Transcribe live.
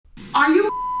Are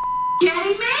you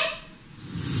kidding me?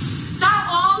 That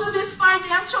all of this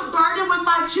financial burden with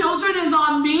my children is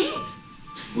on me?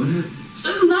 What? This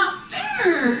is not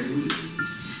fair.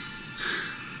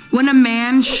 When a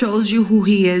man shows you who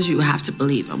he is, you have to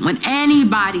believe him. When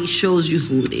anybody shows you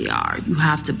who they are, you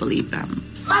have to believe them.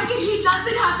 Like he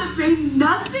doesn't have to pay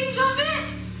nothing of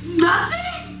it?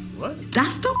 Nothing? What?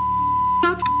 That's the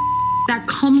that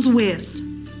comes with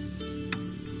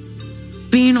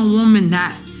being a woman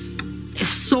that is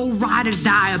so ride or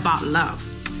die about love.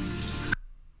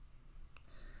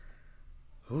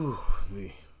 Ooh,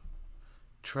 the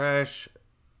trash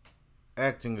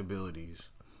acting abilities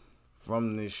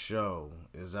from this show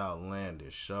is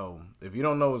outlandish. So if you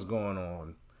don't know what's going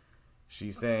on,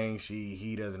 she's saying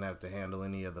he doesn't have to handle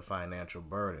any of the financial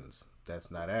burdens. That's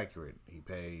not accurate. He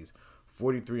pays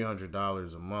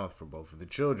 $4,300 a month for both of the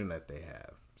children that they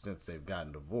have since they've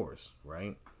gotten divorced,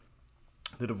 right?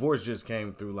 The divorce just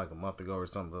came through like a month ago or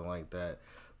something like that.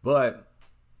 But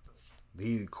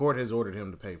the court has ordered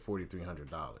him to pay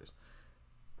 $4,300.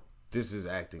 This is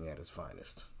acting at its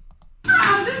finest.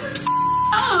 This is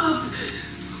up.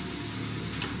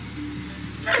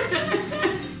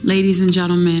 Ladies and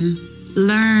gentlemen,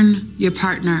 learn your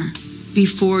partner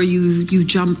before you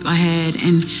jump ahead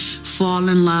and fall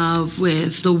in love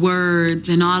with the words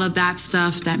and all of that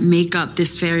stuff that make up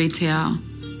this fairy tale.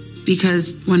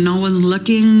 Because when no one's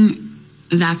looking,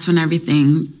 that's when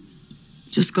everything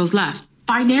just goes left.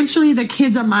 Financially, the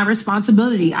kids are my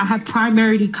responsibility. I have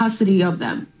primary custody of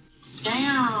them.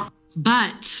 Damn.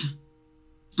 But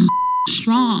I'm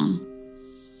strong.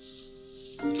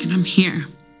 And I'm here.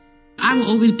 I will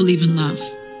always believe in love.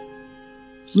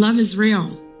 Love is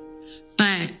real.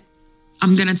 But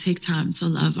I'm going to take time to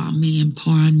love on me and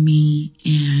pour on me.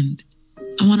 And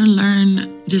I want to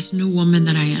learn this new woman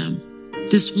that I am.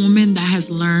 This woman that has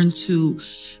learned to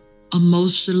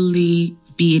emotionally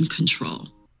be in control.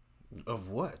 Of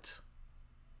what?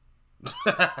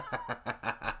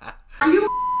 Are you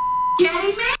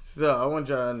kidding me? So I want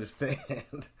y'all to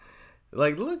understand.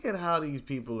 Like, look at how these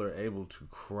people are able to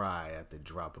cry at the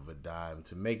drop of a dime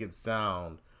to make it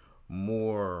sound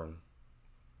more,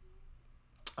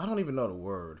 I don't even know the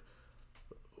word,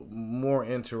 more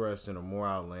interesting or more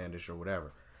outlandish or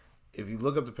whatever. If you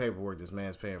look up the paperwork, this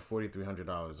man's paying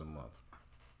 $4,300 a month.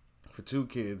 For 2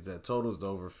 kids, that totals to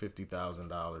over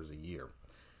 $50,000 a year.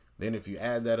 Then if you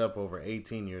add that up over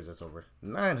 18 years, that's over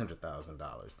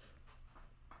 $900,000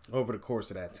 over the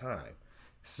course of that time.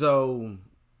 So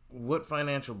what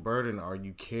financial burden are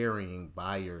you carrying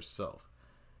by yourself?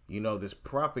 You know, this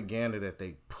propaganda that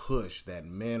they push that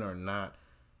men are not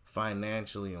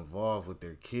financially involved with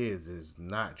their kids is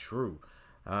not true.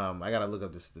 I got to look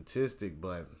up the statistic,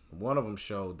 but one of them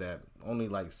showed that only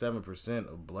like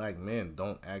 7% of black men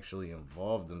don't actually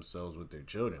involve themselves with their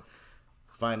children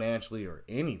financially or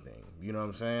anything. You know what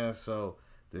I'm saying? So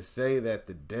to say that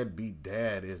the deadbeat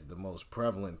dad is the most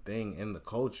prevalent thing in the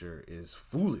culture is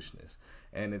foolishness.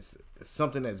 And it's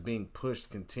something that's being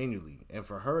pushed continually. And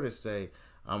for her to say,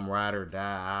 I'm ride or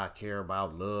die, I care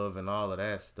about love and all of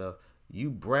that stuff,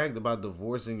 you bragged about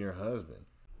divorcing your husband.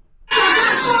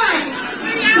 That's right.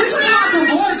 This is not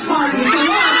divorce party. It's a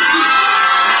lot.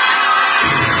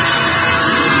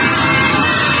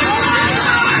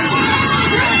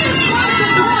 This is not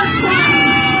divorce party.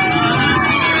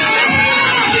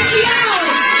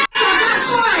 That's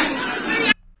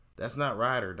right. That's not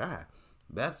ride or die.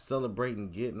 That's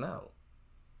celebrating getting out.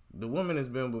 The woman has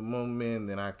been with more men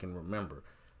than I can remember.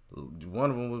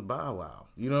 One of them was Bow Wow.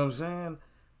 You know what I'm saying?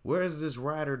 Where is this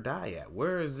ride or die at?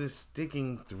 Where is this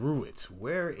sticking through it?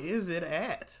 Where is it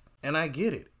at? And I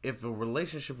get it. If a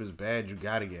relationship is bad, you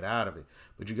got to get out of it.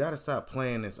 But you got to stop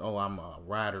playing this, oh, I'm a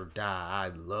ride or die, I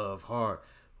love hard.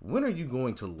 When are you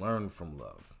going to learn from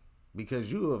love?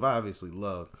 Because you have obviously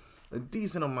loved a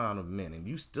decent amount of men and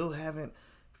you still haven't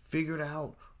figured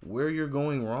out where you're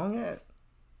going wrong at.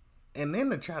 And then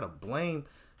to try to blame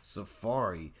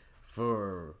Safari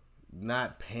for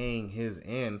not paying his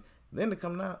end. Then to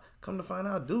come to find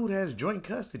out, dude has joint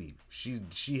custody.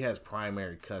 She has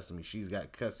primary custody. She's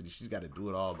got custody. She's got to do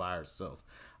it all by herself.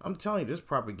 I'm telling you, this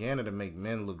propaganda to make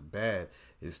men look bad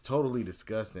is totally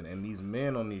disgusting. And these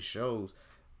men on these shows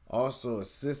also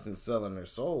assist in selling their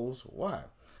souls. Why?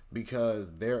 Because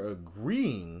they're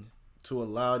agreeing to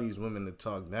allow these women to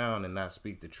talk down and not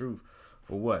speak the truth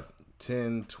for what?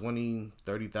 10, 20,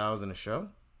 30,000 a show?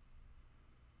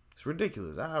 It's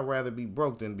ridiculous. I'd rather be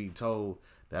broke than be told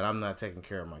that I'm not taking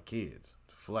care of my kids,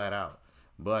 flat out.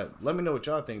 But let me know what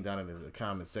y'all think down in the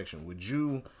comment section. Would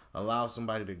you allow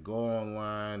somebody to go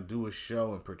online, do a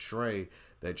show, and portray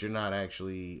that you're not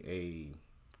actually a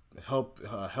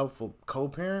helpful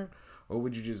co-parent, or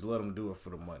would you just let them do it for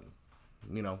the money?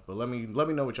 You know, but let me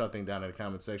know what y'all think down in the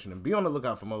comment section, and be on the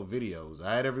lookout for more videos. All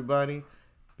right, everybody,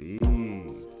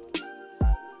 peace.